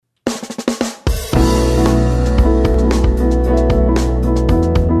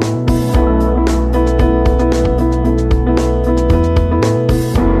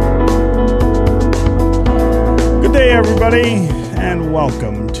everybody, and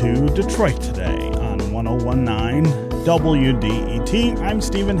welcome to Detroit Today on 1019 WDET. I'm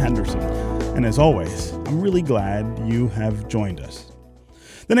Stephen Henderson, and as always, I'm really glad you have joined us.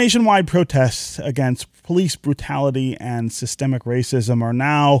 The nationwide protests against police brutality and systemic racism are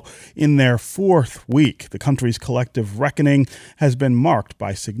now in their fourth week. The country's collective reckoning has been marked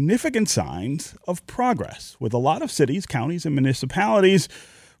by significant signs of progress, with a lot of cities, counties, and municipalities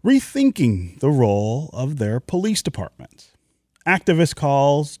rethinking the role of their police departments. Activist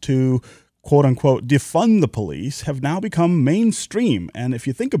calls to, quote-unquote, defund the police have now become mainstream. And if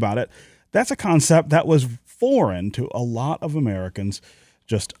you think about it, that's a concept that was foreign to a lot of Americans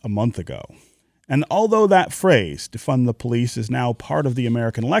just a month ago. And although that phrase, defund the police, is now part of the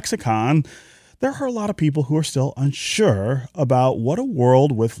American lexicon, there are a lot of people who are still unsure about what a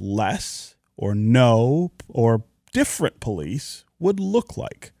world with less or no or different police would look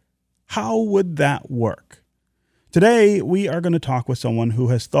like. How would that work? Today, we are going to talk with someone who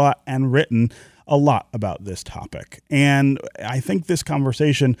has thought and written a lot about this topic. And I think this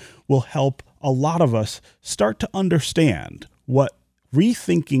conversation will help a lot of us start to understand what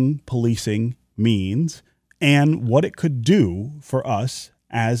rethinking policing means and what it could do for us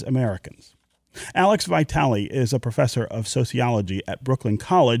as Americans. Alex Vitale is a professor of sociology at Brooklyn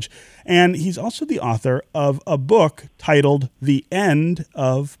College, and he's also the author of a book titled The End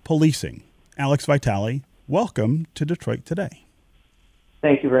of Policing. Alex Vitale, welcome to Detroit Today.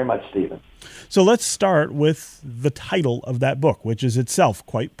 Thank you very much, Stephen. So let's start with the title of that book, which is itself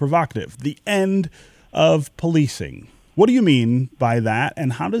quite provocative, The End of Policing. What do you mean by that,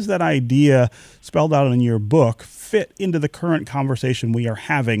 and how does that idea spelled out in your book fit into the current conversation we are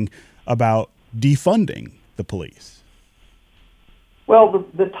having about defunding the police? Well,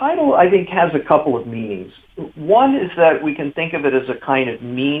 the title, I think, has a couple of meanings. One is that we can think of it as a kind of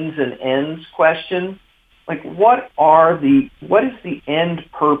means and ends question. Like, what is the end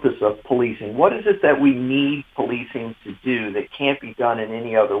purpose of policing? What is it that we need policing to do that can't be done in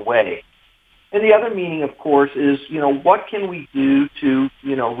any other way? And the other meaning, of course, is, what can we do to,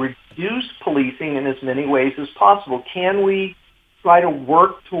 reduce policing in as many ways as possible? Can we try to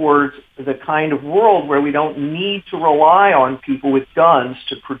work towards the kind of world where we don't need to rely on people with guns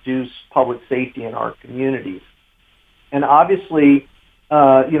to produce public safety in our communities? And obviously,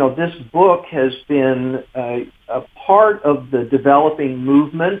 this book has been a part of the developing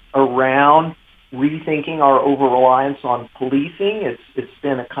movement around rethinking our over-reliance on policing. It's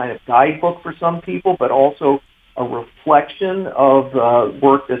been a kind of guidebook for some people, but also a reflection of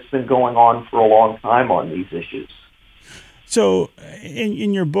work that's been going on for a long time on these issues. So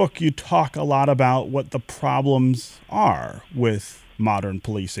in your book, you talk a lot about what the problems are with modern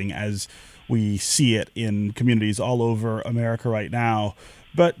policing as we see it in communities all over America right now.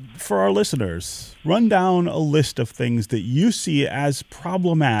 But for our listeners, run down a list of things that you see as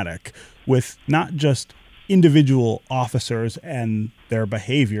problematic with not just individual officers and their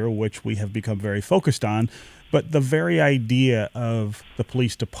behavior, which we have become very focused on, but the very idea of the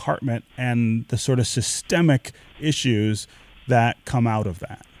police department and the sort of systemic issues that come out of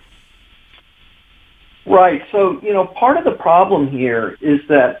that. Right. So, part of the problem here is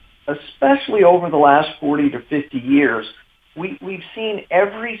that, especially over the last 40 to 50 years, we've seen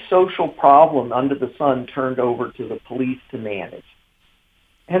every social problem under the sun turned over to the police to manage.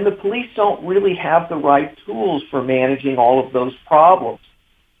 And the police don't really have the right tools for managing all of those problems.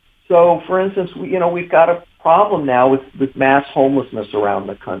 So, for instance, we've got a problem now with mass homelessness around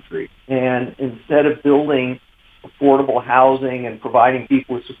the country. And instead of building affordable housing and providing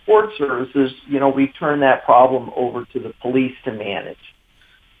people with support services, we've turned that problem over to the police to manage.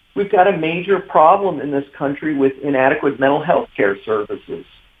 We've got a major problem in this country with inadequate mental health care services.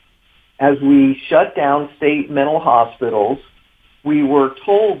 As we shut down state mental hospitals, we were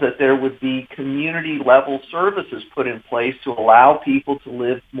told that there would be community-level services put in place to allow people to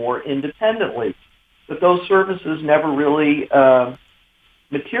live more independently. But those services never really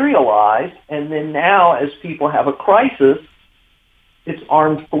materialized, and then now, as people have a crisis, it's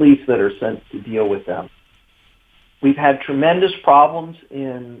armed police that are sent to deal with them. We've had tremendous problems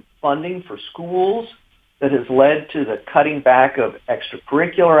in funding for schools that has led to the cutting back of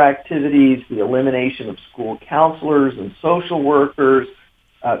extracurricular activities, the elimination of school counselors and social workers,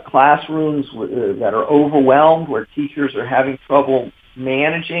 classrooms that are overwhelmed where teachers are having trouble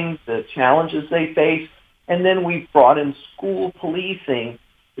managing the challenges they face. And then we've brought in school policing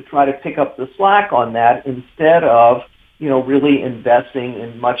to try to pick up the slack on that instead of, really investing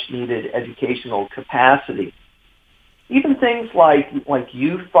in much-needed educational capacity. Even things like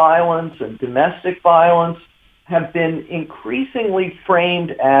youth violence and domestic violence have been increasingly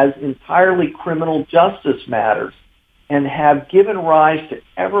framed as entirely criminal justice matters. and have given rise to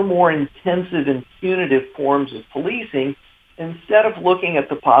ever more intensive and punitive forms of policing instead of looking at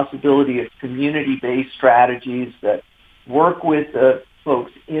the possibility of community-based strategies that work with the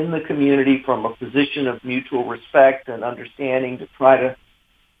folks in the community from a position of mutual respect and understanding to try to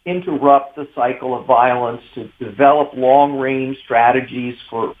interrupt the cycle of violence, to develop long-range strategies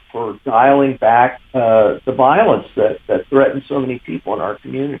for dialing back the violence that threatens so many people in our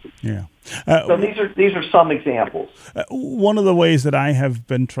community. Yeah. So these are some examples. One of the ways that I have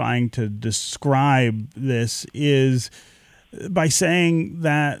been trying to describe this is by saying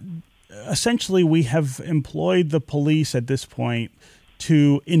that essentially we have employed the police at this point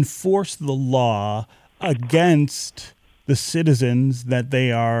to enforce the law against the citizens that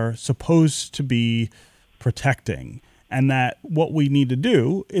they are supposed to be protecting. And that what we need to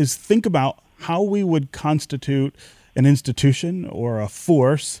do is think about how we would constitute an institution or a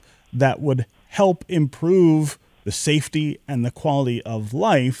force that would help improve the safety and the quality of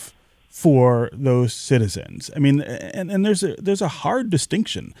life for those citizens. I mean, and there's a hard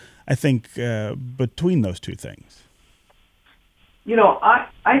distinction, I think, between those two things. You know,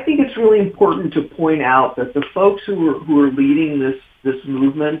 I think it's really important to point out that the folks who are leading this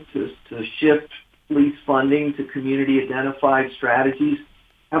movement to shift police funding to community-identified strategies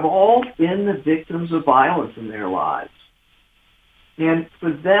have all been the victims of violence in their lives. And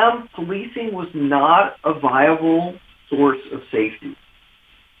for them, policing was not a viable source of safety.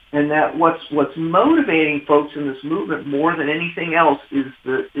 And that what's motivating folks in this movement more than anything else is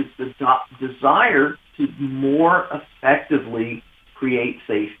the desire to more effectively create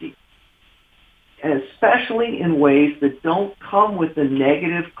safety, and especially in ways that don't come with the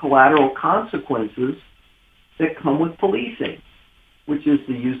negative collateral consequences that come with policing, which is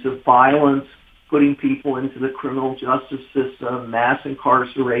the use of violence, putting people into the criminal justice system, mass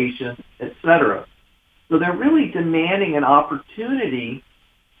incarceration, etc. So they're really demanding an opportunity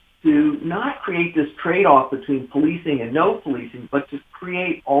to not create this trade-off between policing and no policing, but to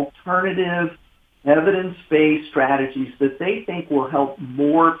create alternative, evidence-based strategies that they think will help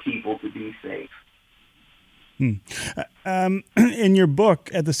more people to be safe. In your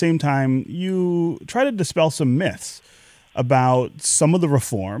book, at the same time, you try to dispel some myths about some of the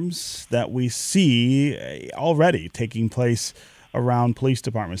reforms that we see already taking place around police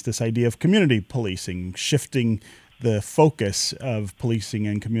departments. This idea of community policing, shifting the focus of policing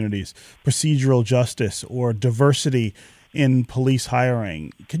in communities, procedural justice, or diversity in police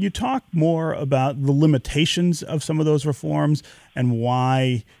hiring. Can you talk more about the limitations of some of those reforms and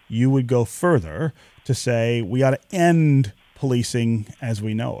why you would go further to say we ought to end policing as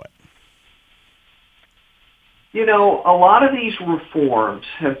we know it? You know, a lot of these reforms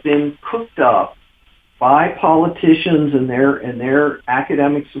have been cooked up by politicians and their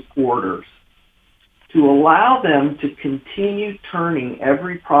academic supporters to allow them to continue turning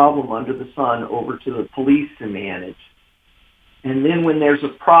every problem under the sun over to the police to manage. And then when there's a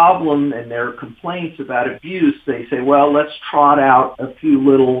problem and there are complaints about abuse, they say, well, let's trot out a few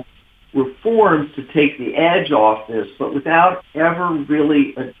little reforms to take the edge off this, but without ever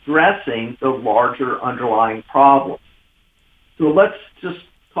really addressing the larger underlying problem. So let's just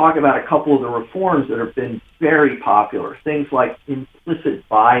talk about a couple of the reforms that have been very popular, things like implicit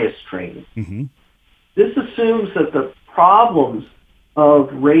bias training. Mm-hmm. This assumes that the problems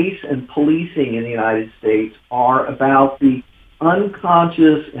of race and policing in the United States are about the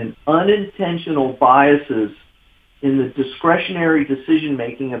unconscious and unintentional biases in the discretionary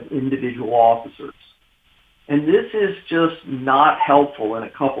decision-making of individual officers. And this is just not helpful in a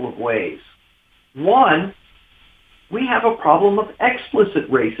couple of ways. One, we have a problem of explicit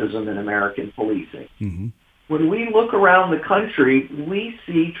racism in American policing. Mm-hmm. When we look around the country, we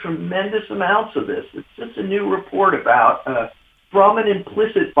see tremendous amounts of this. It's just a new report about from an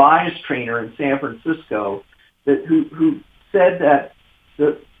implicit bias trainer in San Francisco who said that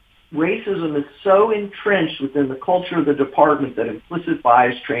the racism is so entrenched within the culture of the department that implicit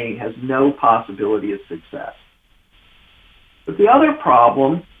bias training has no possibility of success. But the other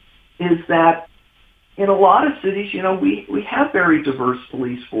problem is that in a lot of cities, you know, we have very diverse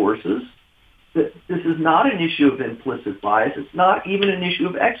police forces. That this is not an issue of implicit bias. It's not even an issue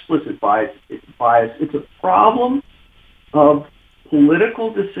of explicit bias. It's a problem of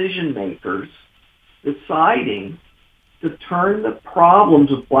political decision makers deciding to turn the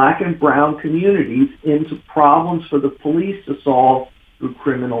problems of black and brown communities into problems for the police to solve through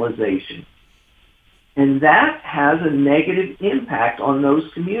criminalization. And that has a negative impact on those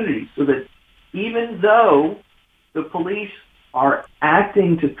communities, so that even though the police are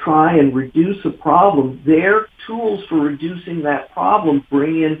acting to try and reduce a problem, their tools for reducing that problem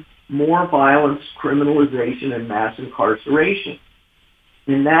bring in more violence, criminalization, and mass incarceration.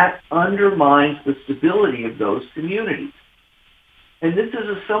 And that undermines the stability of those communities. And this is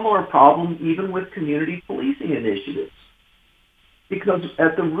a similar problem even with community policing initiatives. Because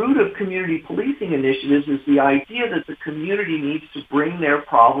at the root of community policing initiatives is the idea that the community needs to bring their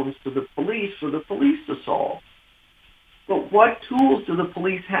problems to the police for the police to solve. But what tools do the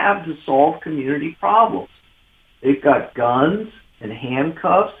police have to solve community problems? They've got guns and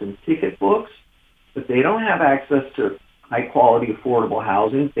handcuffs and ticket books, but they don't have access to high-quality, affordable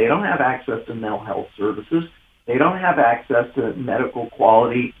housing. They don't have access to mental health services. They don't have access to medical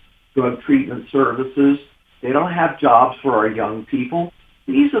quality drug treatment services. They don't have jobs for our young people.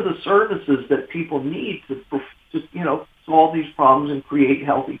 These are the services that people need to solve these problems and create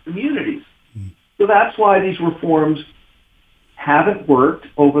healthy communities. So that's why these reforms haven't worked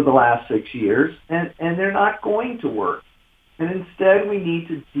over the last 6 years, and they're not going to work. And instead, we need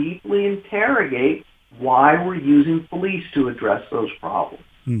to deeply interrogate why we're using police to address those problems.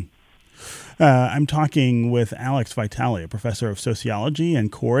 I'm talking with Alex Vitale, a professor of sociology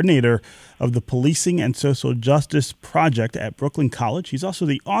and coordinator of the Policing and Social Justice Project at Brooklyn College. He's also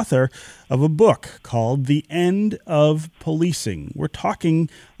the author of a book called The End of Policing. We're talking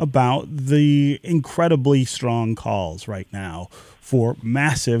about the incredibly strong calls right now for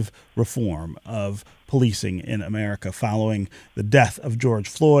massive reform of policing in America following the death of George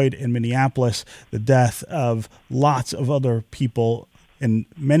Floyd in Minneapolis, the death of lots of other people, in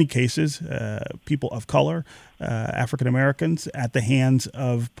many cases, people of color, African Americans, at the hands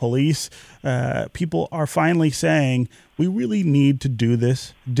of police. People are finally saying, we really need to do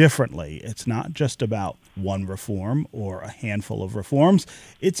this differently. It's not just about one reform or a handful of reforms.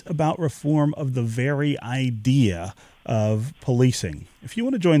 It's about reform of the very idea of policing. If you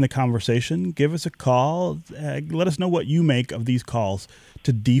want to join the conversation, give us a call. Let us know what you make of these calls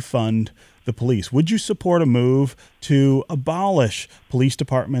to defund the police. Would you support a move to abolish police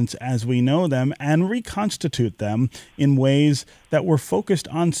departments as we know them and reconstitute them in ways that were focused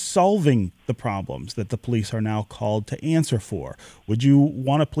on solving the problems that the police are now called to answer for? Would you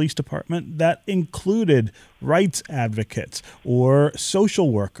want a police department that included rights advocates or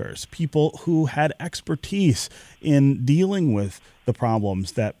social workers, people who had expertise in dealing with the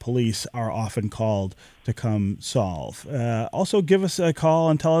problems that police are often called to come solve? Also, give us a call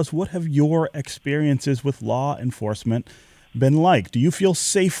and tell us, what have your experiences with law enforcement been like? Do you feel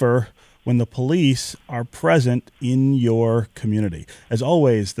safer when the police are present in your community? As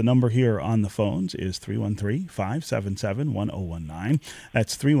always, the number here on the phones is 313-577-1019.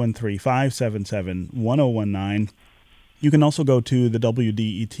 That's 313-577-1019. You can also go to the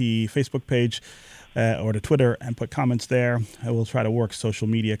WDET Facebook page or to Twitter and put comments there. I will try to work social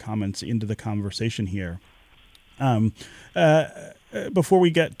media comments into the conversation here. Before we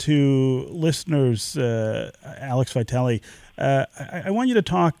get to listeners, Alex Vitale, I want you to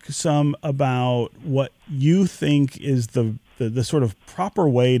talk some about what you think is the sort of proper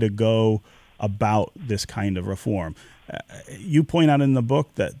way to go about this kind of reform. You point out in the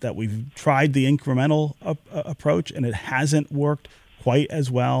book that we've tried the incremental approach and it hasn't worked quite as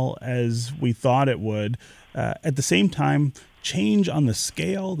well as we thought it would. At the same time, change on the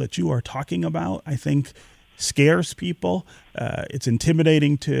scale that you are talking about, I think, scares people. It's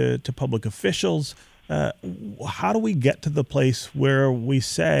intimidating to public officials. How do we get to the place where we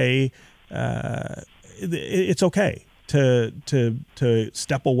say it's okay to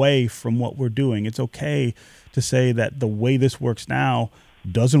step away from what we're doing? It's okay to say that the way this works now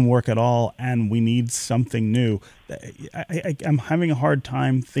doesn't work at all and we need something new. I'm having a hard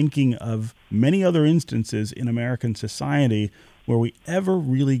time thinking of many other instances in American society where we ever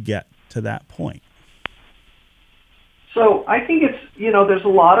really get to that point. So I think it's, there's a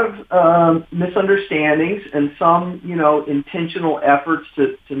lot of misunderstandings and some, intentional efforts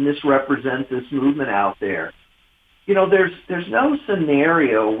to misrepresent this movement out there. There's no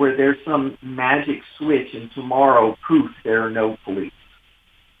scenario where there's some magic switch and tomorrow, poof, there are no police.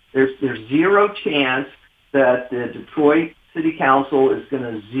 There's zero chance that the Detroit City Council is going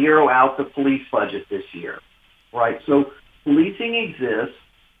to zero out the police budget this year, right? So policing exists.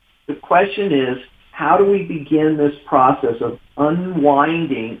 The question is, how do we begin this process of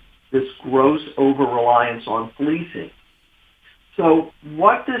unwinding this gross over-reliance on policing? So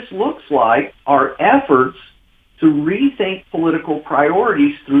what this looks like are efforts to rethink political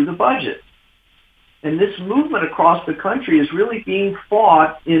priorities through the budget. And this movement across the country is really being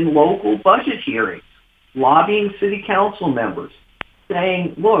fought in local budget hearings, lobbying city council members,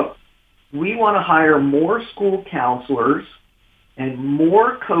 saying, look, we want to hire more school counselors and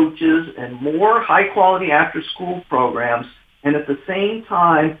more coaches and more high-quality after-school programs, and at the same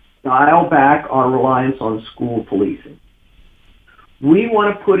time dial back our reliance on school policing. We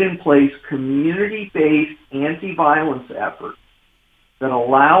want to put in place community-based anti-violence efforts that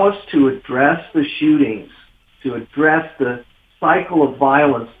allow us to address the shootings, to address the cycle of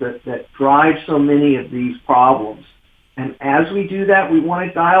violence that drives so many of these problems. And as we do that, we want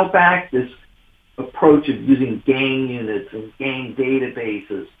to dial back this approach of using gang units and gang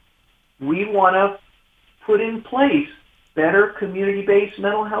databases. We want to put in place better community-based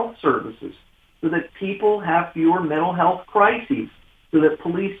mental health services so that people have fewer mental health crises, so that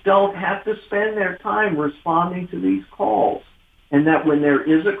police don't have to spend their time responding to these calls, and that when there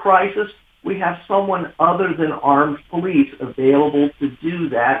is a crisis, we have someone other than armed police available to do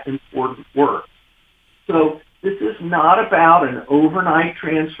that important work. So this is not about an overnight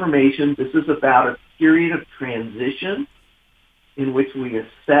transformation. This is about a period of transition in which we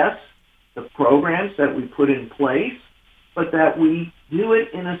assess the programs that we put in place, but that we do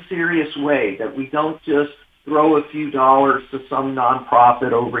it in a serious way, that we don't just throw a few dollars to some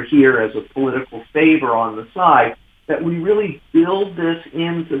nonprofit over here as a political favor on the side, that we really build this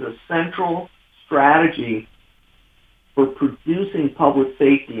into the central strategy for producing public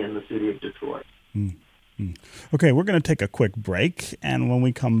safety in the city of Detroit. Okay, we're going to take a quick break, and when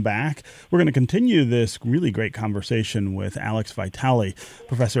we come back, we're going to continue this really great conversation with Alex Vitale,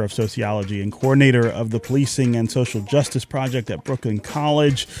 professor of sociology and coordinator of the Policing and Social Justice Project at Brooklyn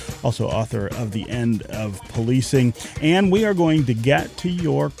College, also author of The End of Policing. And we are going to get to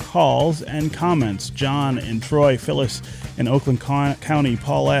your calls and comments. John in Troy, Phyllis in Oakland County,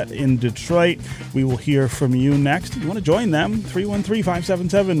 Paulette in Detroit. We will hear from you next. If you want to join them,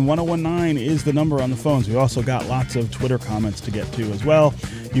 313-577-1019 is the number on the phones. We've also got lots of Twitter comments to get to as well.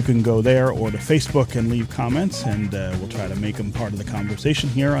 You can go there or to Facebook and leave comments, and we'll try to make them part of the conversation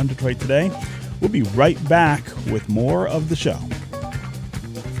here on Detroit Today. We'll be right back with more of the show.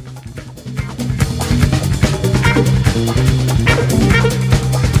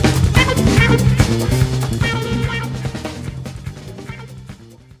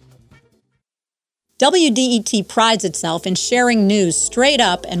 WDET prides itself in sharing news straight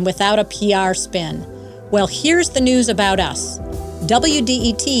up and without a PR spin. Well, here's the news about us.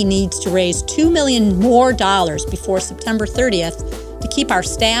 WDET needs to raise $2 million more before September 30th to keep our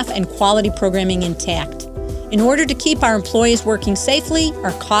staff and quality programming intact. In order to keep our employees working safely,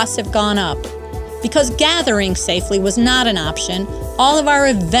 our costs have gone up. Because gathering safely was not an option, all of our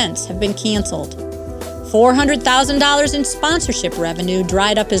events have been canceled. $400,000 in sponsorship revenue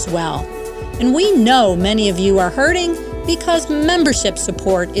dried up as well. And we know many of you are hurting because membership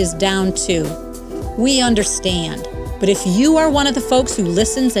support is down too. We understand, but if you are one of the folks who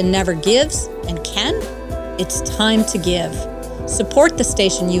listens and never gives, and can, it's time to give. Support the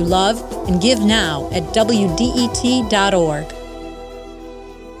station you love and give now at WDET.org.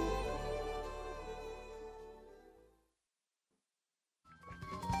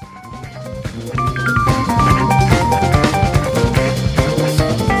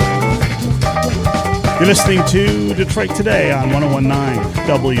 You're listening to Detroit Today on 1019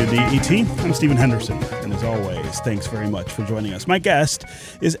 WDET. I'm Stephen Henderson, and as always, thanks very much for joining us. My guest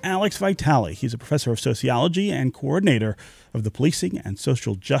is Alex Vitale. He's a professor of sociology and coordinator of the Policing and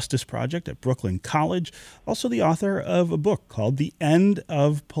Social Justice Project at Brooklyn College, also the author of a book called The End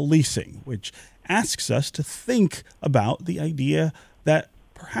of Policing, which asks us to think about the idea that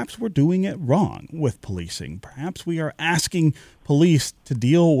perhaps we're doing it wrong with policing. Perhaps we are asking police to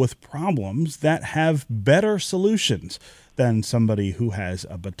deal with problems that have better solutions than somebody who has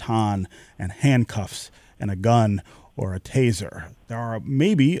a baton and handcuffs and a gun or a taser. There are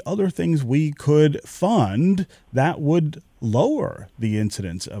maybe other things we could fund that would lower the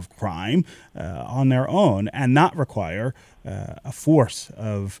incidence of crime on their own and not require a force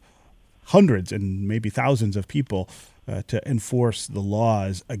of hundreds and maybe thousands of people to enforce the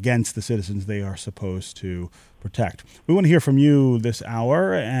laws against the citizens they are supposed to protect. We want to hear from you this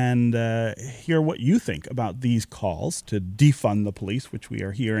hour and hear what you think about these calls to defund the police, which we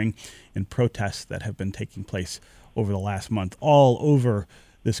are hearing in protests that have been taking place over the last month all over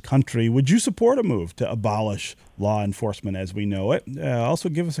this country. Would you support a move to abolish law enforcement as we know it? Also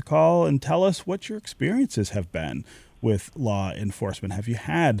give us a call and tell us what your experiences have been with law enforcement. Have you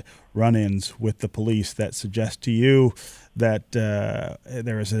had run-ins with the police that suggest to you that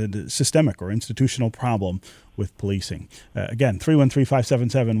there is a systemic or institutional problem with policing? Again,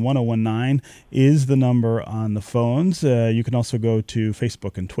 313-577-1019 is the number on the phones. You can also go to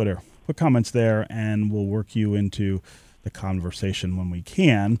Facebook and Twitter. Put comments there, and we'll work you into the conversation when we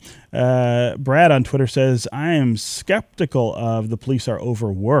can. Brad on Twitter says, I am skeptical of the police are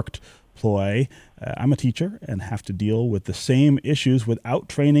overworked. ploy. I'm a teacher and have to deal with the same issues without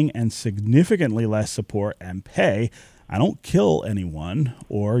training and significantly less support and pay. I don't kill anyone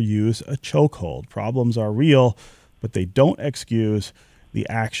or use a chokehold. Problems are real, but they don't excuse the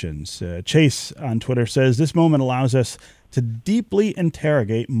actions. Chase on Twitter says, this moment allows us to deeply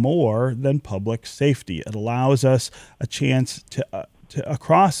interrogate more than public safety. It allows us a chance to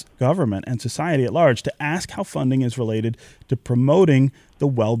across government and society at large to ask how funding is related to promoting the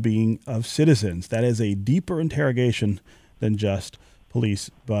well-being of citizens. That is a deeper interrogation than just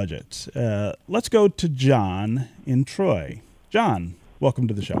police budgets. Let's go to John in Troy. John, welcome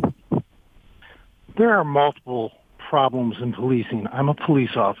to the show. There are multiple problems in policing. I'm a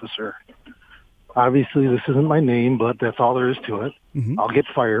police officer. Obviously, this isn't my name, but that's all there is to it. Mm-hmm. I'll get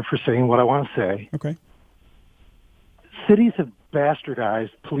fired for saying what I want to say. Okay. Cities have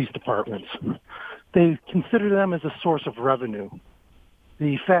bastardized police departments. They consider them as a source of revenue.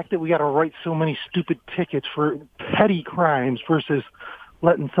 The fact that we got to write so many stupid tickets for petty crimes versus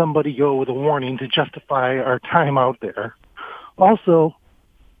letting somebody go with a warning to justify our time out there. Also,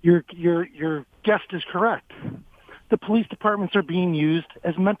 your guest is correct. The police departments are being used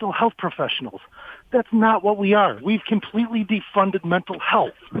as mental health professionals. That's not what we are. We've completely defunded mental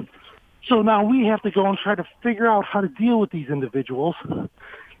health. So now we have to go and try to figure out how to deal with these individuals.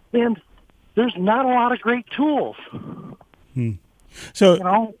 And there's not a lot of great tools. So,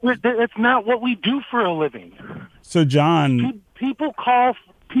 it's not what we do for a living. So, John, people call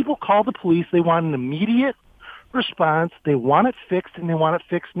the police. They want an immediate response. They want it fixed, and they want it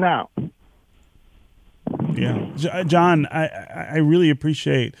fixed now. Yeah, John, I really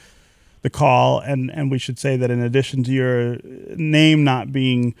appreciate the call, and we should say that in addition to your name not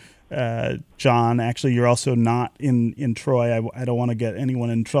being John, actually you're also not in Troy. I don't want to get anyone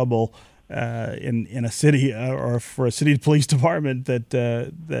in trouble in a city or for a city police department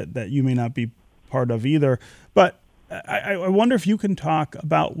that you may not be part of either. But I wonder if you can talk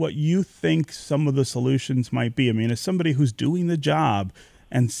about what you think some of the solutions might be. I mean, as somebody who's doing the job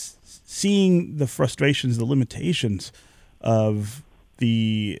and seeing the frustrations, the limitations of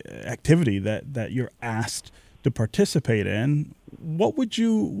the activity that you're asked to participate in, what would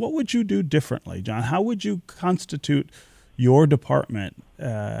you do differently, John? How would you constitute your department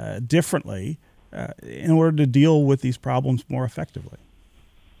differently in order to deal with these problems more effectively?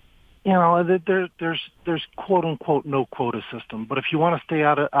 You know, there's quote unquote no quota system, but if you want to stay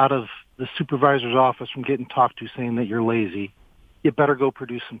out of the supervisor's office from getting talked to saying that you're lazy, you better go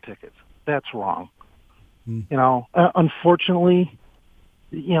produce some tickets. That's wrong. You know, unfortunately,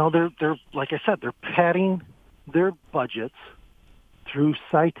 you know, they're like I said, they're padding their budgets through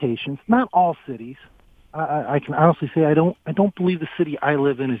citations. Not all cities. I can honestly say I don't believe the city I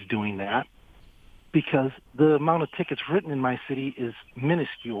live in is doing that, because the amount of tickets written in my city is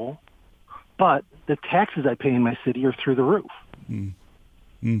minuscule, but the taxes I pay in my city are through the roof.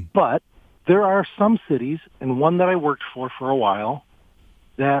 But there are some cities, and one that I worked for a while,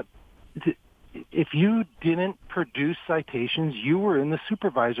 that if you didn't produce citations, you were in the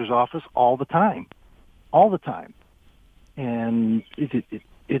supervisor's office all the time, and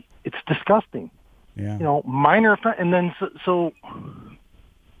it's disgusting. Yeah. You know, minor offense, and then so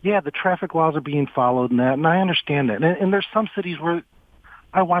yeah, the traffic laws are being followed and that, and I understand that. And there's some cities where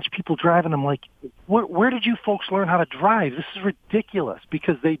I watch people drive, and I'm like, where did you folks learn how to drive? This is ridiculous,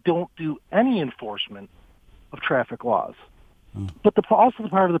 because they don't do any enforcement of traffic laws. But also the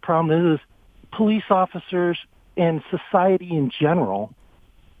part of the problem is police officers and society in general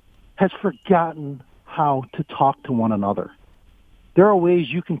has forgotten how to talk to one another. There are ways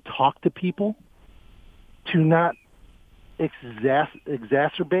you can talk to people to not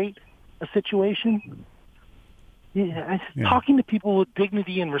exacerbate a situation. Talking to people with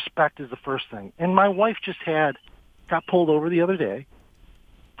dignity and respect is the first thing. And my wife just got pulled over the other day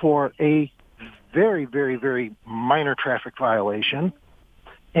for a very, very, very minor traffic violation,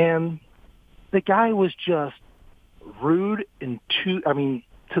 and the guy was just rude and to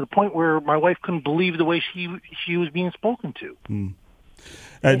the point where my wife couldn't believe the way she was being spoken to.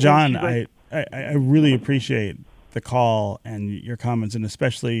 John, I really appreciate the call and your comments, and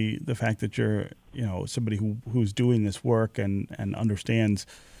especially the fact that you're, you know, somebody who's doing this work and understands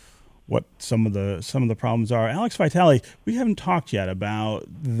what some of the problems are. Alex Vitale, we haven't talked yet about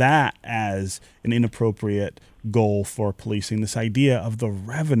that as an inappropriate goal for policing, this idea of the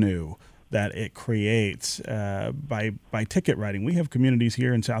revenue that it creates by ticket writing. We have communities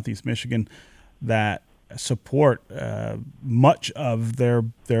here in Southeast Michigan that support much of their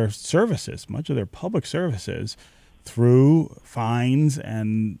services, much of their public services, through fines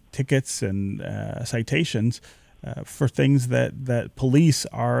and tickets and citations for things that police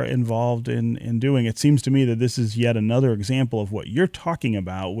are involved in doing. It seems to me that this is yet another example of what you're talking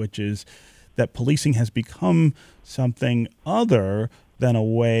about, which is that policing has become something other than a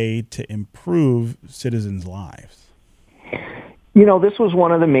way to improve citizens' lives. This was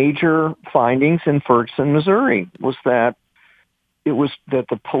one of the major findings in Ferguson, Missouri, was that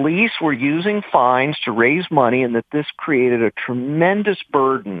the police were using fines to raise money, and that this created a tremendous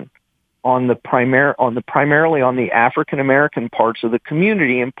burden on primarily on the African American parts of the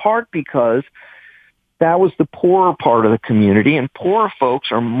community, in part because that was the poorer part of the community, and poorer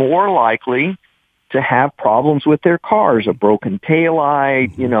folks are more likely to have problems with their cars, a broken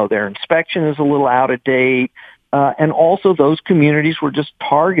taillight, their inspection is a little out of date, and also those communities were just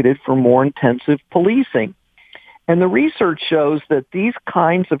targeted for more intensive policing. And the research shows that these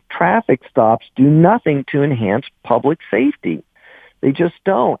kinds of traffic stops do nothing to enhance public safety. They just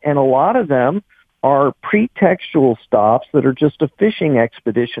don't. And a lot of them are pretextual stops that are just a fishing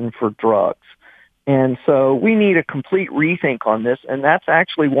expedition for drugs. And so we need a complete rethink on this. And that's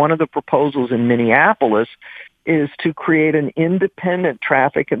actually one of the proposals in Minneapolis, is to create an independent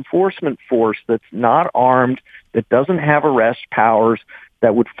traffic enforcement force that's not armed, that doesn't have arrest powers,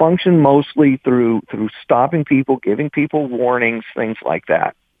 that would function mostly through stopping people, giving people warnings, things like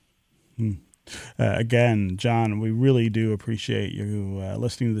that. Again, John, we really do appreciate you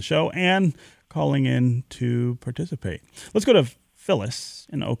listening to the show and calling in to participate. Let's go to Phyllis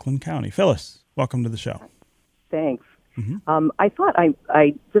in Oakland County. Phyllis, welcome to the show. Thanks. Mm-hmm. I thought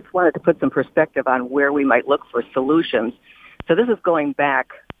I just wanted to put some perspective on where we might look for solutions. So this is going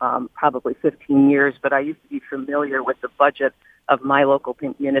back probably 15 years, but I used to be familiar with the budget of my local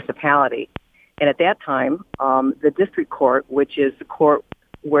municipality. And at that time, the district court, which is the court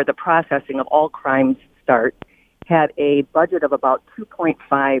where the processing of all crimes start, had a budget of about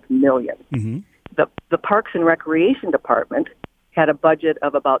 $2.5 million. Mm-hmm. The Parks and Recreation Department had a budget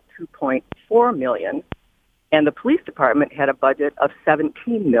of about $2.4 million, and the police department had a budget of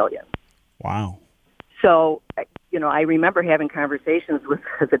 $17 million. Wow. So, I remember having conversations with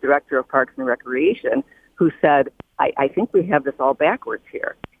the director of Parks and Recreation, who said, I think we have this all backwards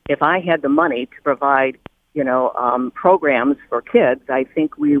here. If I had the money to provide, programs for kids, I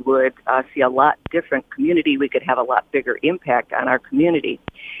think we would see a lot different community. We could have a lot bigger impact on our community.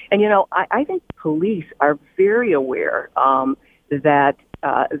 And, I think police are very aware that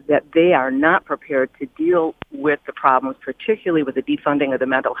they are not prepared to deal with the problems, particularly with the defunding of the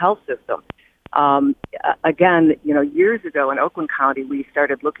mental health system. Again, years ago in Oakland County, we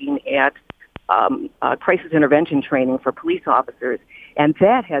started looking at crisis intervention training for police officers, and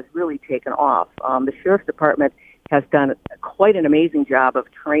that has really taken off. The Sheriff's Department has done quite an amazing job of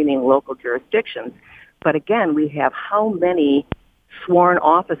training local jurisdictions. But again, we have how many sworn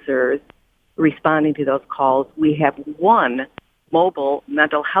officers responding to those calls? We have one mobile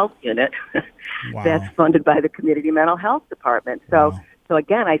mental health unit Wow. that's funded by the Community Mental Health Department. So, Wow. so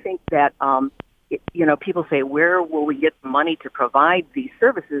again, I think that, people say, where will we get the money to provide these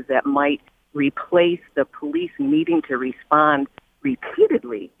services that might replace the police needing to respond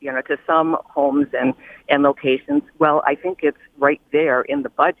repeatedly, to some homes and locations? Well, I think it's right there in the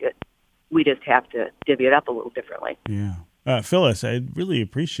budget. We just have to divvy it up a little differently. Yeah. Phyllis, I really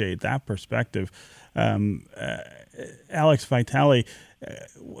appreciate that perspective. Alex Vitale,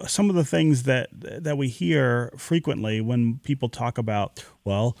 some of the things that we hear frequently when people talk about,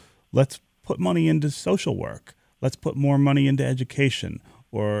 well, let's put money into social work, let's put more money into education,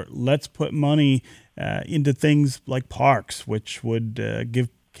 or let's put money into things like parks, which would give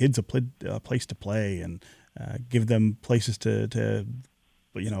kids a place to play and give them places to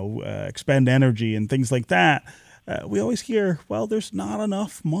expend energy and things like that. We always hear, well, there's not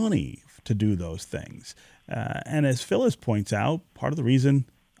enough money to do those things. And as Phyllis points out, part of the reason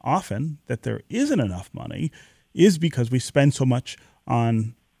often that there isn't enough money is because we spend so much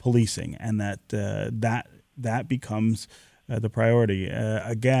on policing, and that becomes the priority.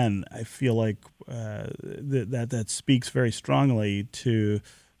 Again, I feel like that speaks very strongly to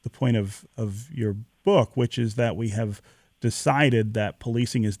the point of your book, which is that we have decided that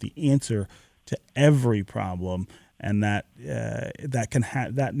policing is the answer to every problem, and that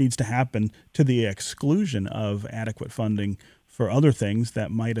that needs to happen to the exclusion of adequate funding for other things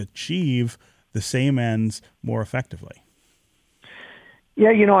that might achieve the same ends more effectively. Yeah,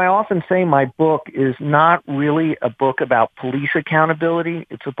 I often say my book is not really a book about police accountability.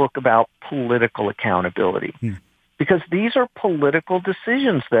 It's a book about political accountability. Because these are political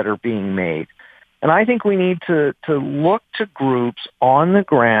decisions that are being made. And I think we need to look to groups on the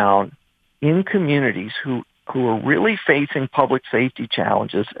ground in communities who who are really facing public safety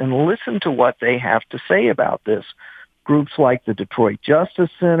challenges and listen to what they have to say about this. Groups like the Detroit Justice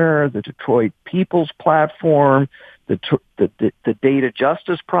Center, the Detroit People's Platform, the Data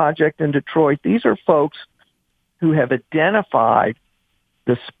Justice Project in Detroit. These are folks who have identified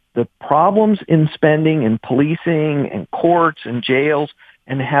the problems in spending in policing and courts and jails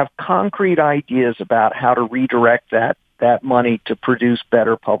and have concrete ideas about how to redirect that money to produce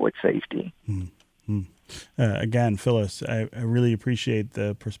better public safety. Mm-hmm. Again, Phyllis, I really appreciate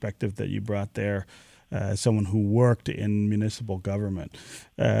the perspective that you brought there as someone who worked in municipal government.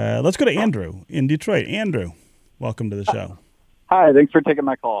 Let's go to Andrew in Detroit. Andrew, welcome to the show. Hi, thanks for taking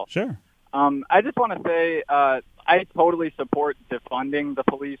my call. Sure. I just want to say I totally support defunding the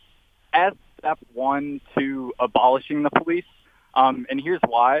police as step one to abolishing the police. And here's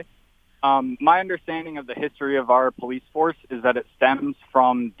why. My understanding of the history of our police force is that it stems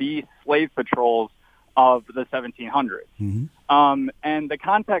from the slave patrols of the 1700s. Mm-hmm. And the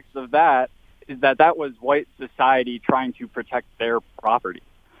context of that is that was white society trying to protect their property.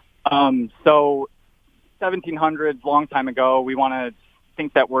 So 1700s, long time ago, we want to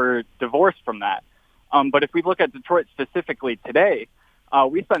think that we're divorced from that. But if we look at Detroit specifically today,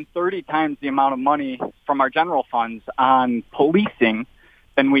 we spend 30 times the amount of money from our general funds on policing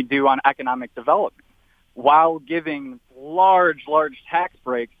than we do on economic development, while giving large tax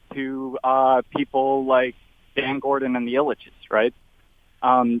breaks to people like Dan Gordon and the Illiches, right?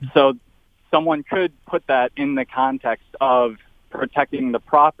 So someone could put that in the context of protecting the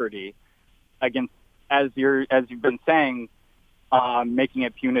property against, as you've been saying, making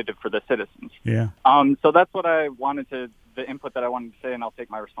it punitive for the citizens. Yeah. So that's what I wanted the input that I wanted to say, and I'll take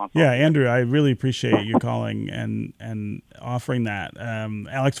my response. Yeah, Andrew, I really appreciate you calling and offering that.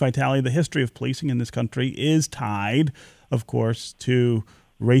 Alex Vitale, the history of policing in this country is tied, of course, to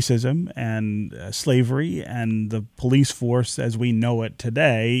racism and slavery and the police force as we know it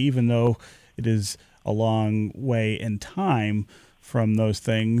today, even though it is a long way in time from those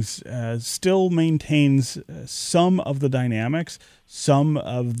things, still maintains some of the dynamics, some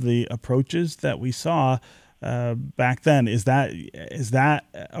of the approaches that we saw back then. Is that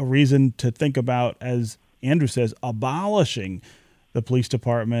a reason to think about, as Andrew says, abolishing the police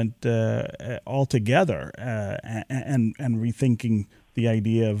department altogether and rethinking the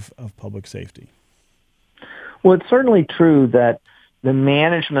idea of public safety? Well, it's certainly true that the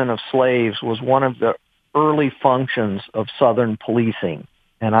management of slaves was one of the early functions of Southern policing.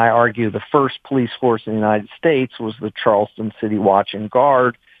 And I argue the first police force in the United States was the Charleston City Watch and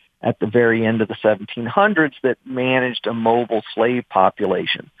Guard at the very end of the 1700s that managed a mobile slave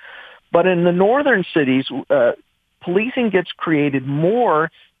population. But in the northern cities, policing gets created more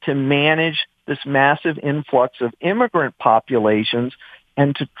to manage this massive influx of immigrant populations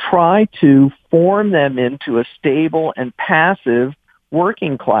and to try to form them into a stable and passive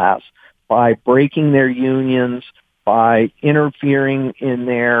working class by breaking their unions, by interfering in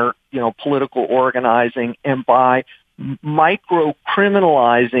their, political organizing, and by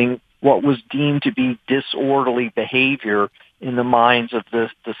micro-criminalizing what was deemed to be disorderly behavior in the minds of the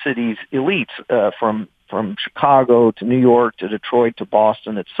city's elites, from Chicago to New York to Detroit to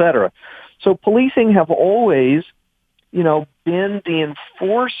Boston, et cetera. So policing have always, been the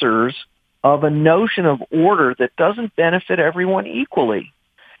enforcers of a notion of order that doesn't benefit everyone equally.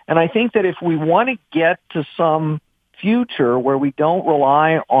 And I think that if we want to get to some future where we don't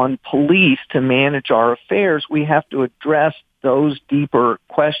rely on police to manage our affairs, we have to address those deeper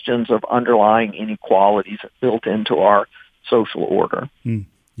questions of underlying inequalities built into our social order.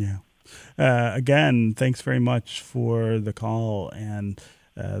 Yeah. Again, thanks very much for the call and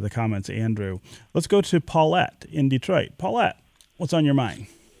the comments, Andrew. Let's go to Paulette in Detroit. Paulette, what's on your mind?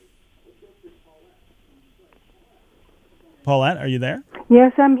 Paulette, are you there?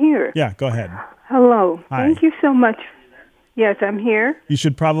 Yes, I'm here. Yeah, go ahead. Hello. Hi. Thank you so much. Yes, I'm here. You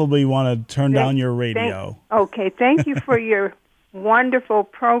should probably want to turn down your radio. Okay, thank you for your wonderful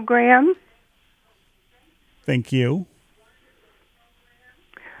program. Thank you.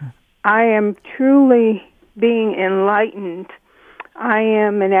 I am truly being enlightened. I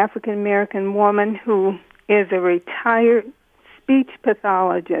am an African-American woman who is a retired speech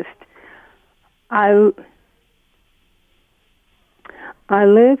pathologist. I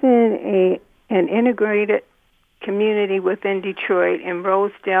live in an integrated community within Detroit in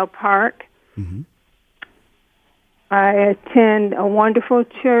Rosedale Park. Mm-hmm. I attend a wonderful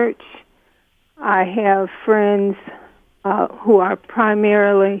church. I have friends who are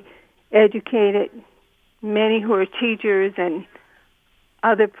primarily educated, many who are teachers and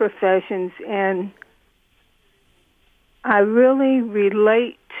other professions, and I really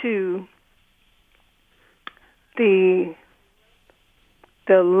relate to the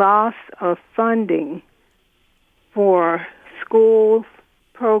loss of funding for school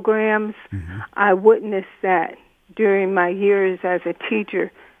programs. I witnessed that during my years as a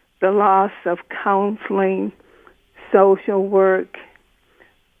teacher, the loss of counseling, social work,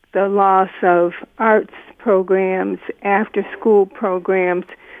 the loss of arts programs, after-school programs,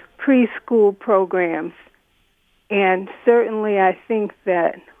 preschool programs. And certainly I think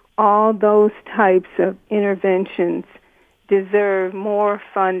that all those types of interventions deserve more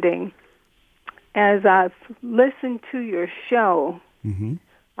funding. As I've listened to your show,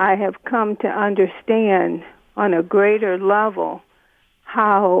 I have come to understand on a greater level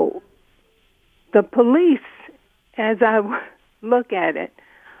how the police, as I look at it,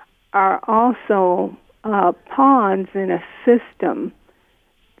 are also pawns in a system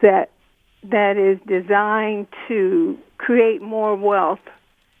that is designed to create more wealth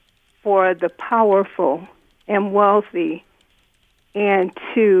for the powerful and wealthy and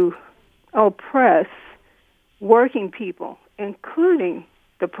to oppress working people, including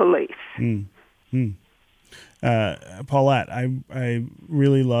the police. Paulette, I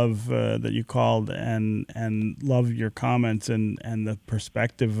really love that you called and love your comments and the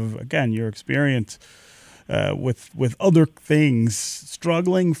perspective of, again, your experience with other things,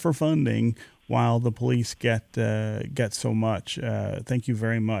 struggling for funding while the police get so much. Thank you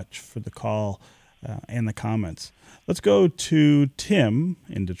very much for the call and the comments. Let's go to Tim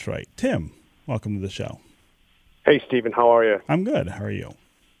in Detroit. Tim, welcome to the show. Hey, Stephen, how are you? I'm good. How are you?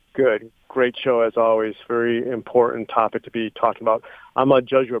 Good. Great show, as always. Very important topic to be talking about. I'm a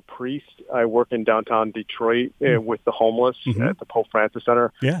Jesuit priest. I work in downtown Detroit with the homeless at the Pope Francis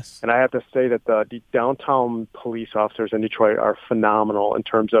Center. Yes. And I have to say that the downtown police officers in Detroit are phenomenal in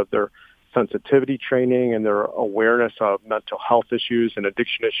terms of their sensitivity training and their awareness of mental health issues and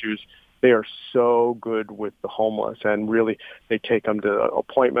addiction issues. They are so good with the homeless, and really they take them to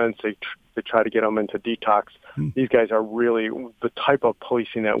appointments. They try to get them into detox. These guys are really the type of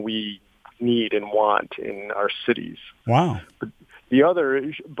policing that we need and want in our cities. Wow. But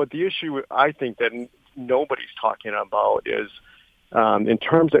the issue I think that nobody's talking about is in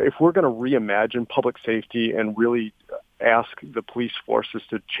terms of if we're going to reimagine public safety and really ask the police forces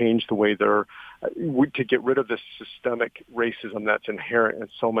to change the way they're to get rid of this systemic racism that's inherent in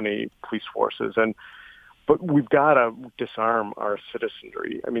so many police forces. But we've got to disarm our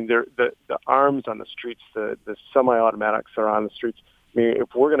citizenry. I mean, the arms on the streets, the semi-automatics that are on the streets. I mean,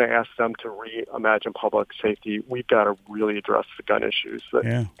 if we're going to ask them to reimagine public safety, we've got to really address the gun issues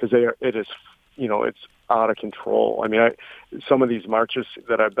because it is, it's out of control. I mean, some of these marches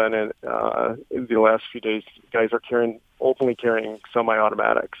that I've been in the last few days, guys are openly carrying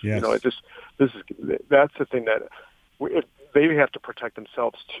semi-automatics. Yes. That's the thing that they have to protect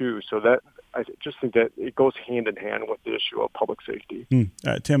themselves too. So that I just think that it goes hand in hand with the issue of public safety.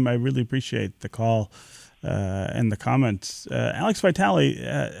 Tim, I really appreciate the call and the comments. Alex Vitale,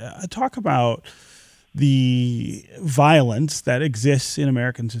 talk about the violence that exists in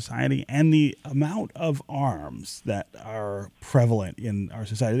American society and the amount of arms that are prevalent in our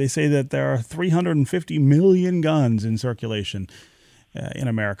society. They say that there are 350 million guns in circulation in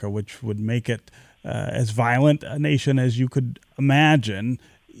America, which would make it as violent a nation as you could imagine.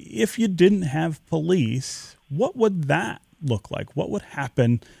 If you didn't have police, what would that look like? What would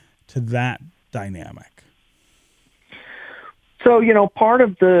happen to that dynamic? So, part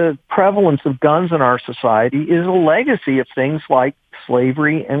of the prevalence of guns in our society is a legacy of things like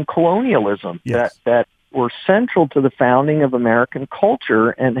slavery and colonialism that were central to the founding of American culture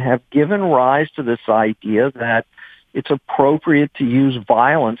and have given rise to this idea that it's appropriate to use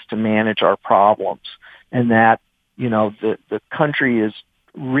violence to manage our problems, and that, the country is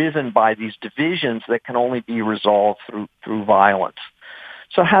riven by these divisions that can only be resolved through violence.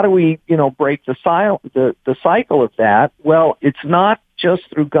 So how do we, break the cycle of that? Well, it's not just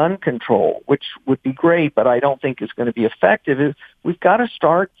through gun control, which would be great, but I don't think is going to be effective. We've got to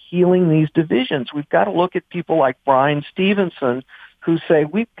start healing these divisions. We've got to look at people like Brian Stevenson, who say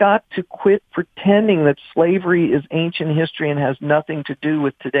we've got to quit pretending that slavery is ancient history and has nothing to do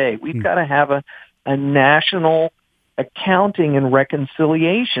with today. We've got to have a national accounting and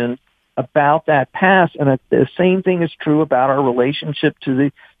reconciliation about that past. And the same thing is true about our relationship to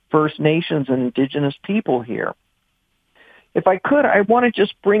the First Nations and indigenous people here. If I could, I want to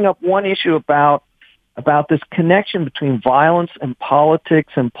just bring up one issue about this connection between violence and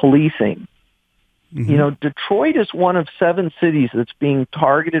politics and policing. Detroit is one of 7 cities that's being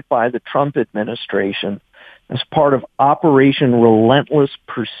targeted by the Trump administration as part of Operation Relentless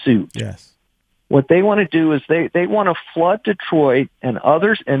Pursuit. Yes. What they want to do is they want to flood Detroit and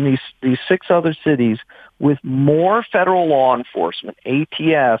others and these 6 other cities with more federal law enforcement,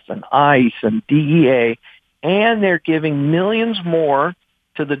 ATF and ICE and DEA, and they're giving millions more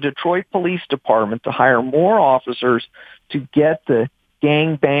to the Detroit Police Department to hire more officers to get the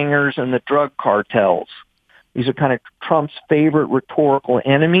gangbangers and the drug cartels. These are kind of Trump's favorite rhetorical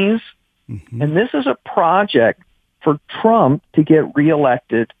enemies. Mm-hmm. And this is a project for Trump to get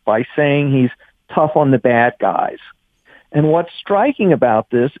reelected by saying he's tough on the bad guys. And what's striking about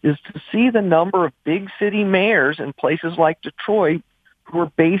this is to see the number of big city mayors in places like Detroit who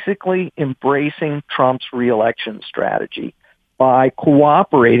are basically embracing Trump's reelection strategy by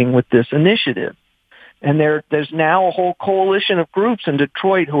cooperating with this initiative. And there's now a whole coalition of groups in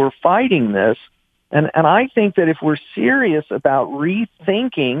Detroit who are fighting this. And I think that if we're serious about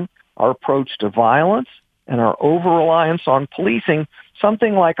rethinking our approach to violence and our over-reliance on policing,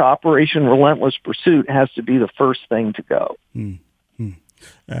 something like Operation Relentless Pursuit has to be the first thing to go.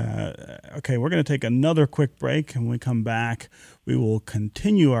 Okay, we're going to take another quick break, and when we come back, we will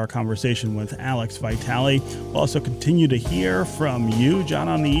continue our conversation with Alex Vitale. We'll also continue to hear from you, John,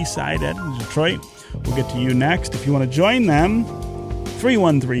 on the east side, Ed, in Detroit. We'll get to you next. If you want to join them,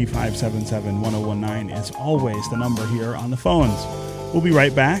 313-577-1019 is always the number here on the phones. We'll be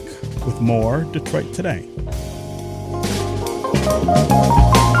right back with more Detroit Today.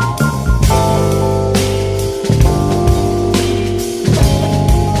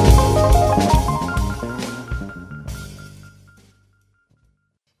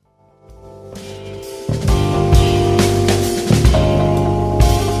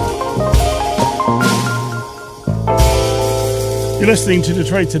 You're listening to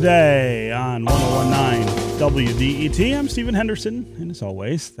Detroit Today on 1019 WDET. I'm Stephen Henderson, and as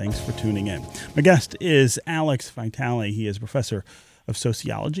always, thanks for tuning in. My guest is Alex Vitale. He is professor of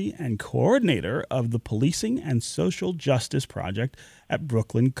sociology and coordinator of the Policing and Social Justice Project at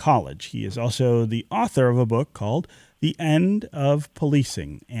Brooklyn College. He is also the author of a book called The End of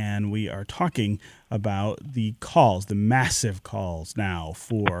Policing, and we are talking about the calls, the massive calls now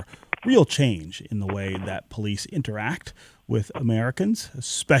for real change in the way that police interact with Americans,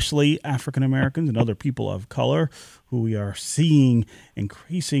 especially African Americans and other people of color, who we are seeing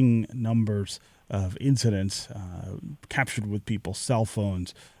increasing numbers of incidents captured with people's cell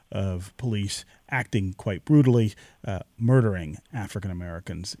phones of police acting quite brutally, murdering African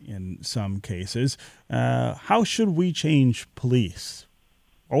Americans in some cases. How should we change police?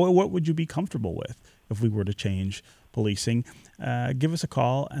 Or what would you be comfortable with if we were to change policing? Give us a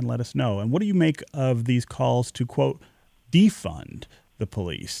call and let us know. And what do you make of these calls to, quote, defund the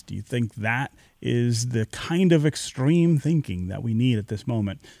police? Do you think that is the kind of extreme thinking that we need at this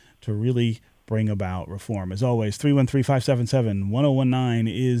moment to really bring about reform? As always, 313-577-1019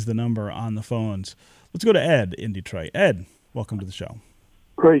 is the number on the phones. Let's go to Ed in Detroit. Ed, welcome to the show.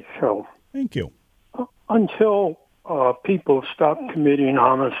 Great show. Thank you. Until people stop committing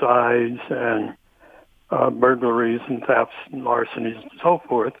homicides and burglaries and thefts and larcenies and so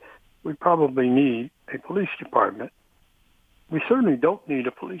forth, we probably need a police department. We certainly don't need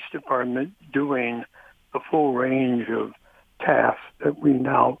a police department doing the full range of tasks that we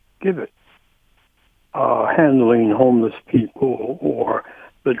now give it. Handling homeless people, or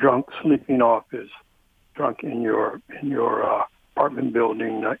the drunk sleeping off his drunk in your apartment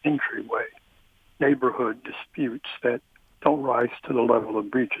building entryway. Neighborhood disputes that don't rise to the level of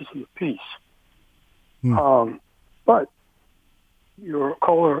breaches of the peace. But your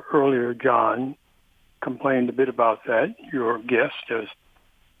caller earlier, John, complained a bit about that. Your guest has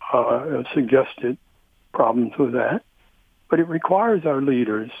suggested problems with that. But it requires our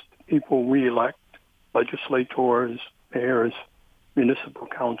leaders, people we elect, legislators, mayors, municipal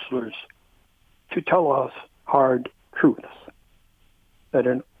councilors, to tell us hard truths. That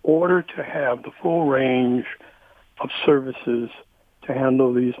in order to have the full range of services to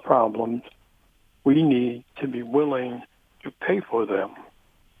handle these problems, we need to be willing to pay for them.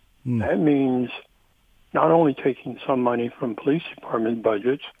 That means not only taking some money from police department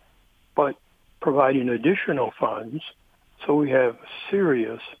budgets, but providing additional funds so we have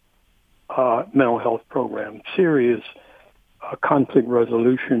serious mental health programs, serious conflict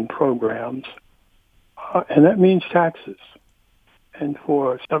resolution programs, and that means taxes. And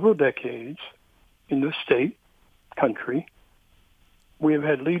for several decades in this state, country, we have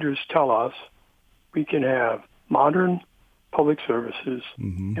had leaders tell us we can have modern public services,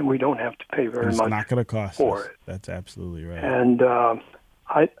 and we don't have to pay very much. It's not going to cost for us. it. That's absolutely right. And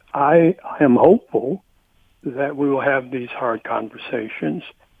I am hopeful that we will have these hard conversations,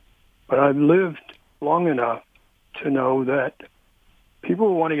 but I've lived long enough to know that People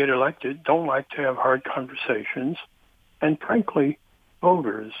who want to get elected don't like to have hard conversations. And frankly,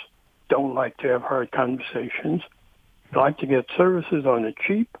 voters don't like to have hard conversations. They like to get services on the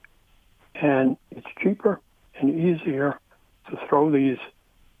cheap, and it's cheaper and easier to throw these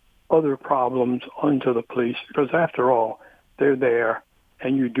other problems onto the police because, after all, they're there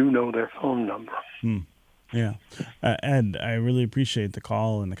and you do know their phone number. Yeah. Ed, I really appreciate the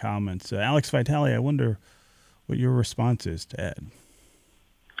call and the comments. Alex Vitale, I wonder what your response is to Ed.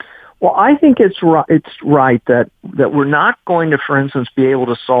 Well, I think it's right that we're not going to, for instance, be able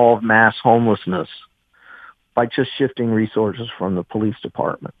to solve mass homelessness by just shifting resources from the police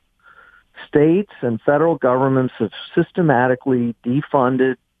department. States and federal governments have systematically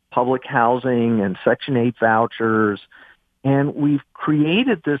defunded public housing and Section 8 vouchers, and we've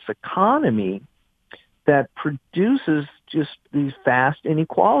created this economy that produces just these vast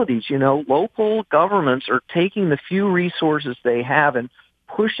inequalities. You know, local governments are taking the few resources they have and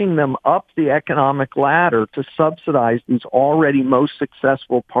pushing them up the economic ladder to subsidize these already most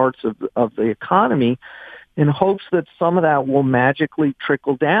successful parts of the economy in hopes that some of that will magically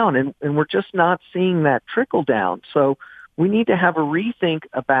trickle down. And we're just not seeing that trickle down. So we need to have a rethink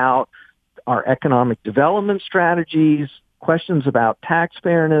about our economic development strategies, questions about tax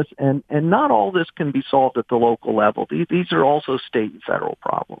fairness, and not all this can be solved at the local level. These are also state and federal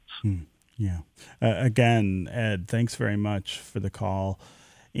problems. Yeah. Again, Ed, thanks very much for the call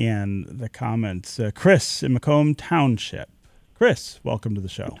and the comments. Chris in Macomb Township. Chris, welcome to the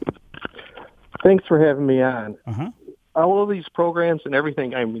show. Thanks for having me on. Uh-huh. All of these programs and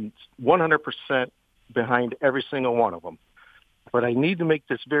everything, I mean, 100% behind every single one of them. But I need to make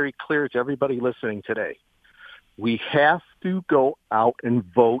this very clear to everybody listening today. We have to go out and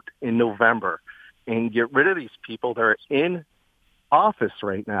vote in November and get rid of these people that are in office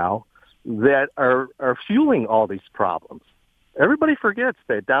right now that are fueling all these problems. Everybody forgets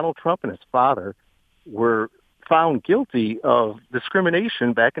that Donald Trump and his father were found guilty of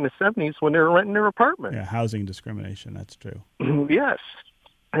discrimination back in the 70s when they were renting their apartment. Yeah, housing discrimination, that's true. Yes.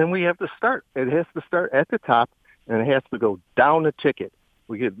 And we have to start. It has to start at the top, and it has to go down the ticket.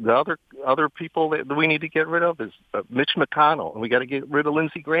 We get the other people that we need to get rid of is Mitch McConnell, and we got to get rid of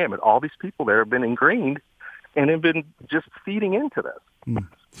Lindsey Graham and all these people that have been ingrained and have been just feeding into this.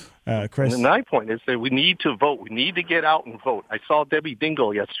 Chris, and my point is that we need to vote. We need to get out and vote. I saw Debbie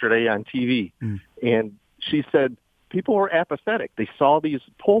Dingell yesterday on TV, and she said people were apathetic. They saw these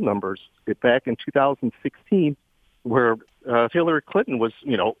poll numbers back in 2016 where Hillary Clinton was,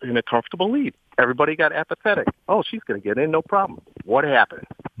 in a comfortable lead. Everybody got apathetic. Oh, she's going to get in, no problem. What happened?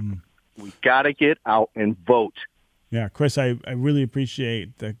 We got to get out and vote. Yeah, Chris, I really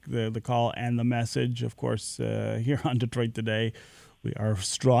appreciate the call and the message. Of course, here on Detroit Today, we are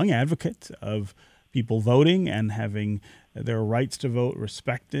strong advocates of people voting and having their rights to vote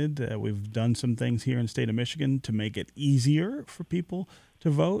respected. We've done some things here in the state of Michigan to make it easier for people to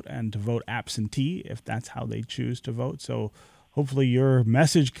vote and to vote absentee if that's how they choose to vote. So hopefully your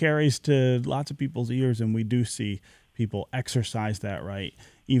message carries to lots of people's ears, and we do see people exercise that right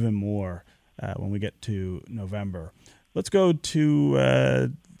even more when we get to November. Let's go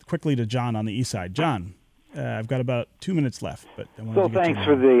to quickly to John on the east side. John, I've got about 2 minutes left, but I wanted to get thanks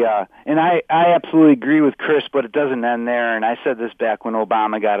for the and I absolutely agree with Chris, but it doesn't end there. And I said this back when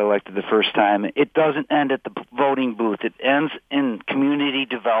Obama got elected the first time. It doesn't end at the voting booth. It ends in community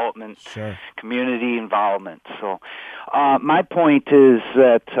development, community involvement. So my point is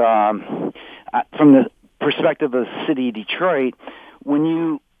that from the perspective of the city of Detroit, when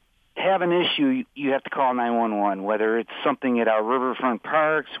you have an issue, you have to call 911, whether it's something at our riverfront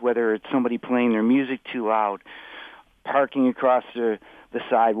parks, whether it's somebody playing their music too loud, parking across the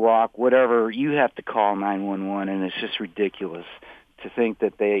sidewalk, whatever, you have to call 911, and it's just ridiculous to think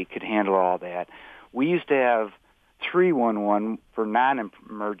that they could handle all that. We used to have 311 for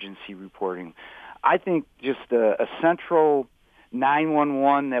non-emergency reporting. I think just a central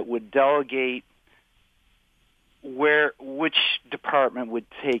 911 that would delegate which department would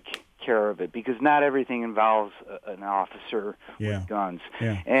take care of it, because not everything involves an officer with guns.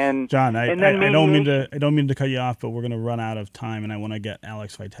 Yeah. And John, I don't mean to cut you off, but we're going to run out of time, and I want to get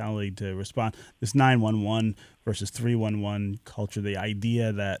Alex Vitale to respond. This 911 versus 311 culture, the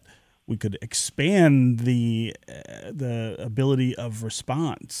idea that we could expand the ability of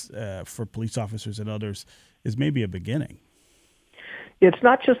response for police officers and others is maybe a beginning. It's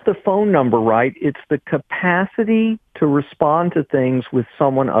not just the phone number, right? It's the capacity to respond to things with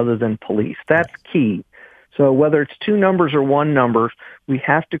someone other than police. That's key. So whether it's two numbers or one number, we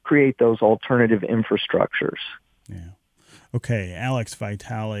have to create those alternative infrastructures. Yeah. Okay, Alex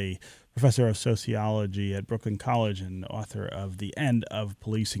Vitale, professor of sociology at Brooklyn College and author of The End of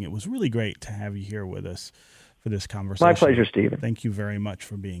Policing. It was really great to have you here with us for this conversation. My pleasure, Stephen. Thank you very much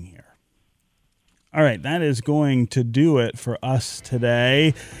for being here. All right, that is going to do it for us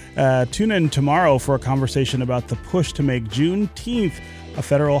today. Tune in tomorrow for a conversation about the push to make Juneteenth a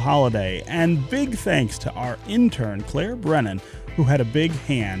federal holiday. And big thanks to our intern, Claire Brennan, who had a big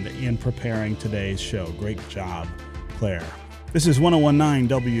hand in preparing today's show. Great job, Claire. This is 1019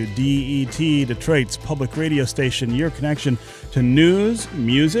 WDET, Detroit's public radio station, your connection to news,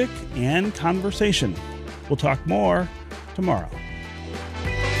 music, and conversation. We'll talk more tomorrow.